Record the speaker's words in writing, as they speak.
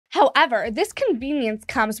However, this convenience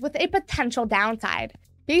comes with a potential downside.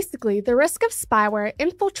 Basically, the risk of spyware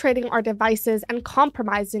infiltrating our devices and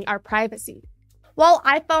compromising our privacy. While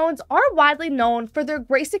iPhones are widely known for their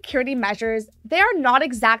great security measures, they are not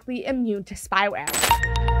exactly immune to spyware.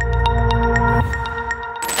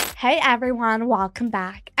 Hey everyone, welcome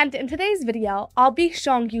back. And in today's video, I'll be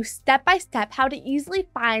showing you step by step how to easily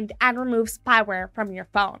find and remove spyware from your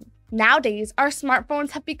phone. Nowadays, our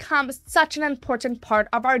smartphones have become such an important part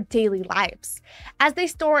of our daily lives, as they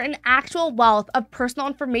store an actual wealth of personal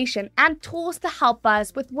information and tools to help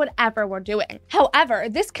us with whatever we're doing. However,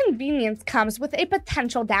 this convenience comes with a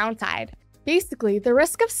potential downside. Basically, the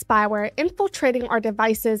risk of spyware infiltrating our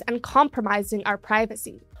devices and compromising our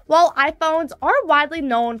privacy. While iPhones are widely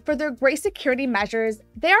known for their great security measures,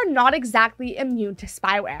 they are not exactly immune to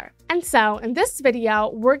spyware. And so, in this video,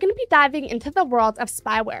 we're going to be diving into the world of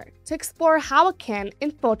spyware to explore how it can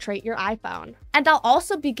infiltrate your iPhone. And I'll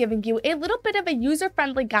also be giving you a little bit of a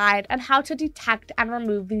user-friendly guide on how to detect and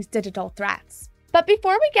remove these digital threats. But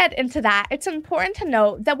before we get into that, it's important to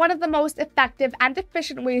note that one of the most effective and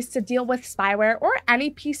efficient ways to deal with spyware or any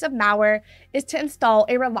piece of malware is to install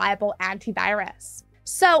a reliable antivirus.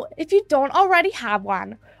 So, if you don't already have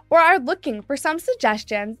one, or are looking for some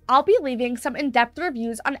suggestions, I'll be leaving some in-depth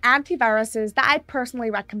reviews on antiviruses that I personally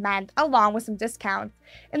recommend, along with some discounts,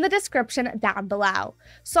 in the description down below,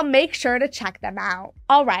 so make sure to check them out.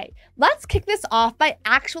 Alright, let's kick this off by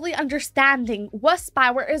actually understanding what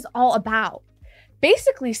spyware is all about.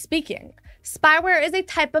 Basically speaking, spyware is a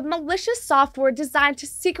type of malicious software designed to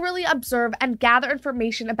secretly observe and gather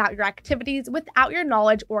information about your activities without your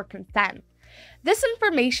knowledge or consent. This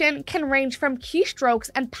information can range from keystrokes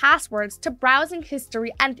and passwords to browsing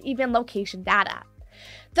history and even location data.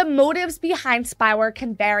 The motives behind spyware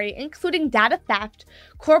can vary, including data theft,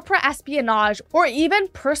 corporate espionage, or even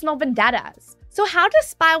personal vendettas. So how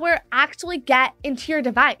does spyware actually get into your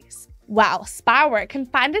device? Well, spyware can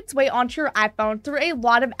find its way onto your iPhone through a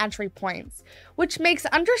lot of entry points, which makes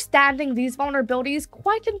understanding these vulnerabilities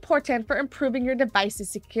quite important for improving your device's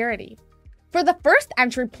security. For the first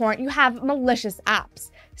entry point, you have malicious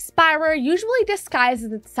apps. Spyware usually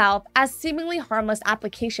disguises itself as seemingly harmless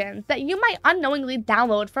applications that you might unknowingly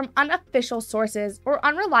download from unofficial sources or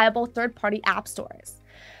unreliable third-party app stores.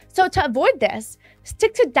 So to avoid this,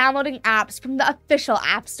 stick to downloading apps from the official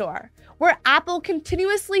App Store, where Apple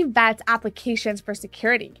continuously vets applications for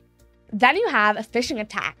security. Then you have phishing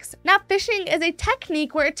attacks. Now, phishing is a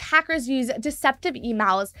technique where attackers use deceptive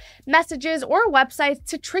emails, messages, or websites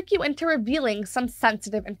to trick you into revealing some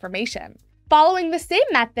sensitive information. Following the same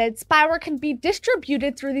method, spyware can be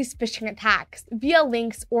distributed through these phishing attacks via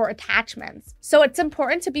links or attachments. So it's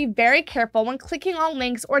important to be very careful when clicking on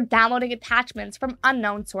links or downloading attachments from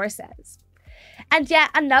unknown sources. And yet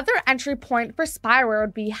another entry point for spyware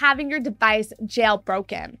would be having your device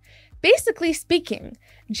jailbroken. Basically speaking,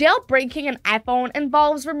 jailbreaking an iPhone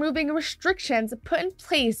involves removing restrictions put in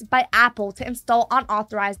place by Apple to install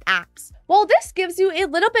unauthorized apps. While this gives you a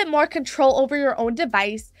little bit more control over your own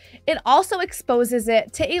device, it also exposes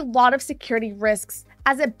it to a lot of security risks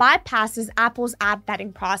as it bypasses Apple's app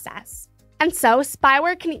vetting process. And so,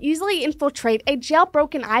 spyware can easily infiltrate a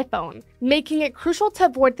jailbroken iPhone, making it crucial to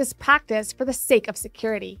avoid this practice for the sake of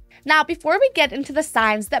security. Now, before we get into the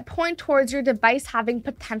signs that point towards your device having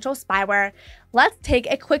potential spyware, let's take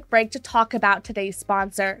a quick break to talk about today's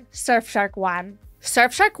sponsor, Surfshark One.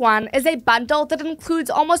 Surfshark One is a bundle that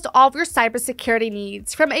includes almost all of your cybersecurity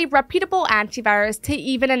needs, from a reputable antivirus to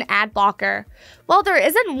even an ad blocker. While there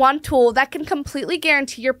isn't one tool that can completely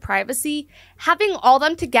guarantee your privacy, having all of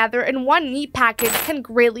them together in one neat package can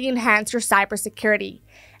greatly enhance your cybersecurity.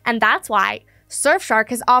 And that's why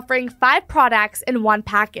Surfshark is offering 5 products in one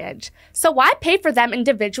package. So why pay for them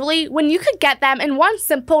individually when you could get them in one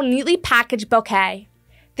simple, neatly packaged bouquet?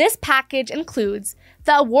 This package includes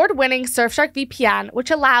the award-winning Surfshark VPN, which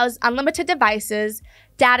allows unlimited devices,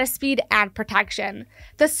 data speed, and protection.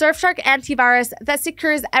 The Surfshark antivirus that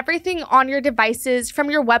secures everything on your devices from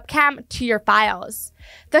your webcam to your files.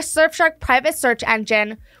 The Surfshark private search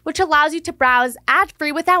engine, which allows you to browse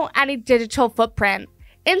ad-free without any digital footprint.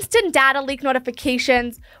 Instant data leak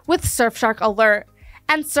notifications with Surfshark Alert.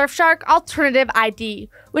 And Surfshark Alternative ID,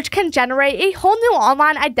 which can generate a whole new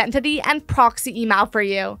online identity and proxy email for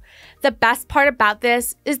you. The best part about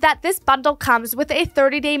this is that this bundle comes with a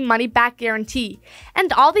 30-day money-back guarantee,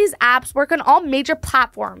 and all these apps work on all major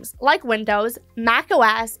platforms like Windows,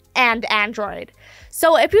 macOS, and Android.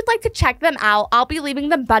 So if you'd like to check them out, I'll be leaving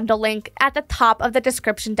the bundle link at the top of the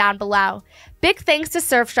description down below. Big thanks to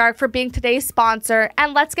Surfshark for being today's sponsor,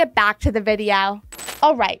 and let's get back to the video.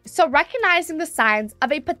 Alright, so recognizing the signs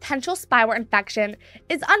of a potential spyware infection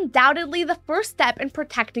is undoubtedly the first step in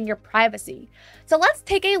protecting your privacy. So let's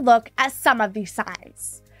take a look at some of these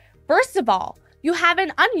signs. First of all, you have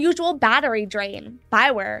an unusual battery drain.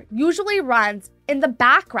 Spyware usually runs in the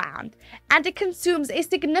background and it consumes a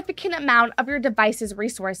significant amount of your device's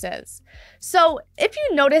resources. So if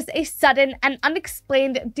you notice a sudden and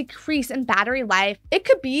unexplained decrease in battery life, it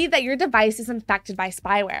could be that your device is infected by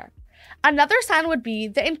spyware. Another sign would be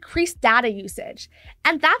the increased data usage,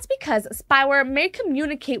 and that's because spyware may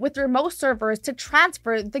communicate with remote servers to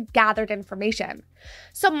transfer the gathered information.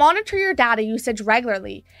 So monitor your data usage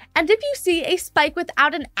regularly, and if you see a spike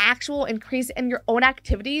without an actual increase in your own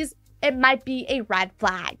activities, it might be a red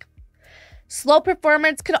flag. Slow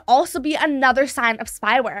performance could also be another sign of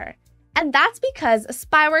spyware. And that's because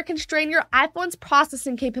spyware can strain your iPhone's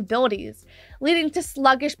processing capabilities, leading to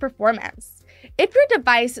sluggish performance. If your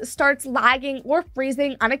device starts lagging or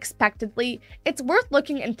freezing unexpectedly, it's worth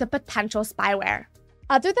looking into potential spyware.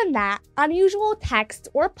 Other than that, unusual texts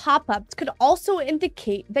or pop-ups could also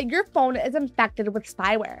indicate that your phone is infected with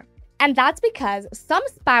spyware. And that's because some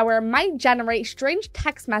spyware might generate strange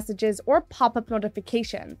text messages or pop-up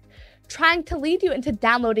notifications, trying to lead you into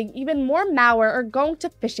downloading even more malware or going to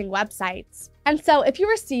phishing websites. And so if you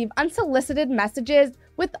receive unsolicited messages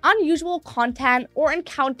with unusual content or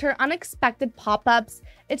encounter unexpected pop-ups,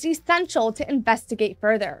 it's essential to investigate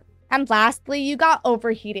further. And lastly, you got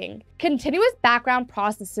overheating. Continuous background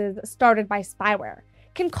processes started by spyware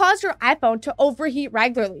can cause your iPhone to overheat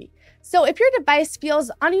regularly. So if your device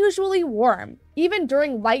feels unusually warm, even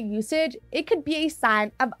during light usage, it could be a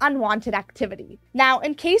sign of unwanted activity. Now,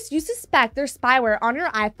 in case you suspect there's spyware on your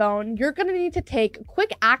iPhone, you're going to need to take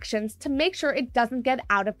quick actions to make sure it doesn't get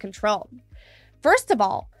out of control. First of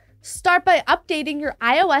all, start by updating your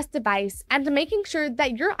iOS device and making sure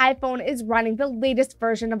that your iPhone is running the latest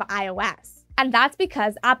version of iOS. And that's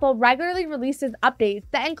because Apple regularly releases updates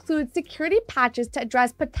that include security patches to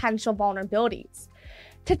address potential vulnerabilities.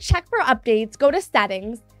 To check for updates, go to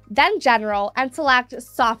Settings, then General, and select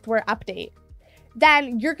Software Update.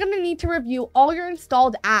 Then you're going to need to review all your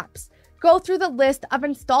installed apps. Go through the list of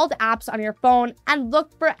installed apps on your phone and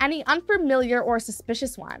look for any unfamiliar or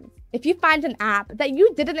suspicious ones. If you find an app that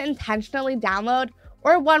you didn't intentionally download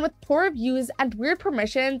or one with poor reviews and weird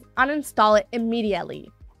permissions, uninstall it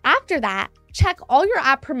immediately. After that, check all your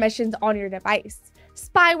app permissions on your device.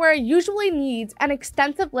 Spyware usually needs an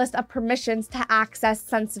extensive list of permissions to access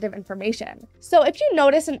sensitive information. So if you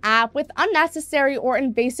notice an app with unnecessary or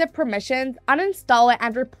invasive permissions, uninstall it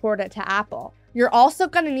and report it to Apple. You're also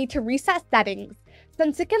going to need to reset settings,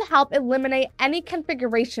 since it can help eliminate any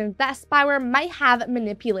configurations that spyware might have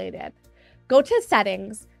manipulated. Go to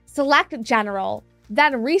Settings, select General,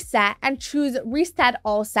 then Reset and choose Reset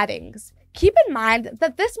All Settings. Keep in mind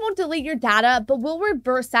that this won't delete your data, but will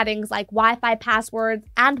revert settings like Wi-Fi passwords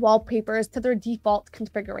and wallpapers to their default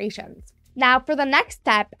configurations. Now for the next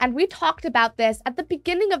step, and we talked about this at the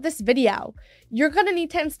beginning of this video, you're going to need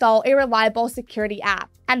to install a reliable security app.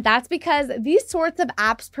 And that's because these sorts of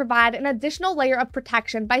apps provide an additional layer of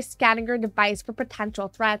protection by scanning your device for potential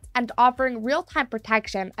threats and offering real-time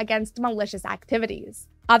protection against malicious activities.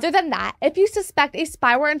 Other than that, if you suspect a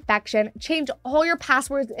spyware infection, change all your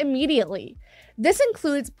passwords immediately. This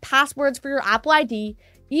includes passwords for your Apple ID,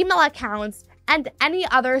 email accounts, and any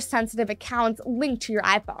other sensitive accounts linked to your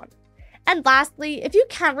iPhone. And lastly, if you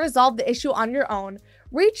can't resolve the issue on your own,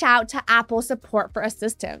 reach out to Apple support for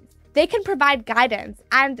assistance. They can provide guidance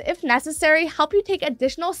and, if necessary, help you take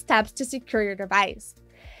additional steps to secure your device.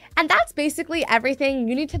 And that's basically everything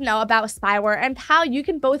you need to know about spyware and how you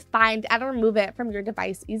can both find and remove it from your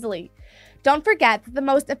device easily. Don't forget that the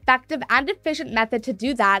most effective and efficient method to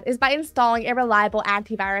do that is by installing a reliable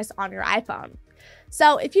antivirus on your iPhone.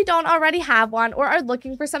 So if you don't already have one or are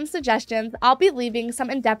looking for some suggestions, I'll be leaving some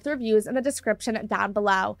in-depth reviews in the description down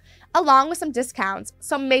below, along with some discounts,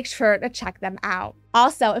 so make sure to check them out.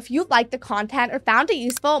 Also, if you liked the content or found it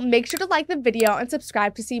useful, make sure to like the video and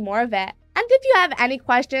subscribe to see more of it. And if you have any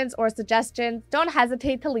questions or suggestions, don't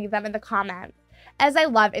hesitate to leave them in the comments, as I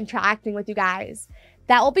love interacting with you guys.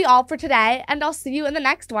 That will be all for today, and I'll see you in the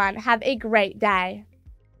next one. Have a great day.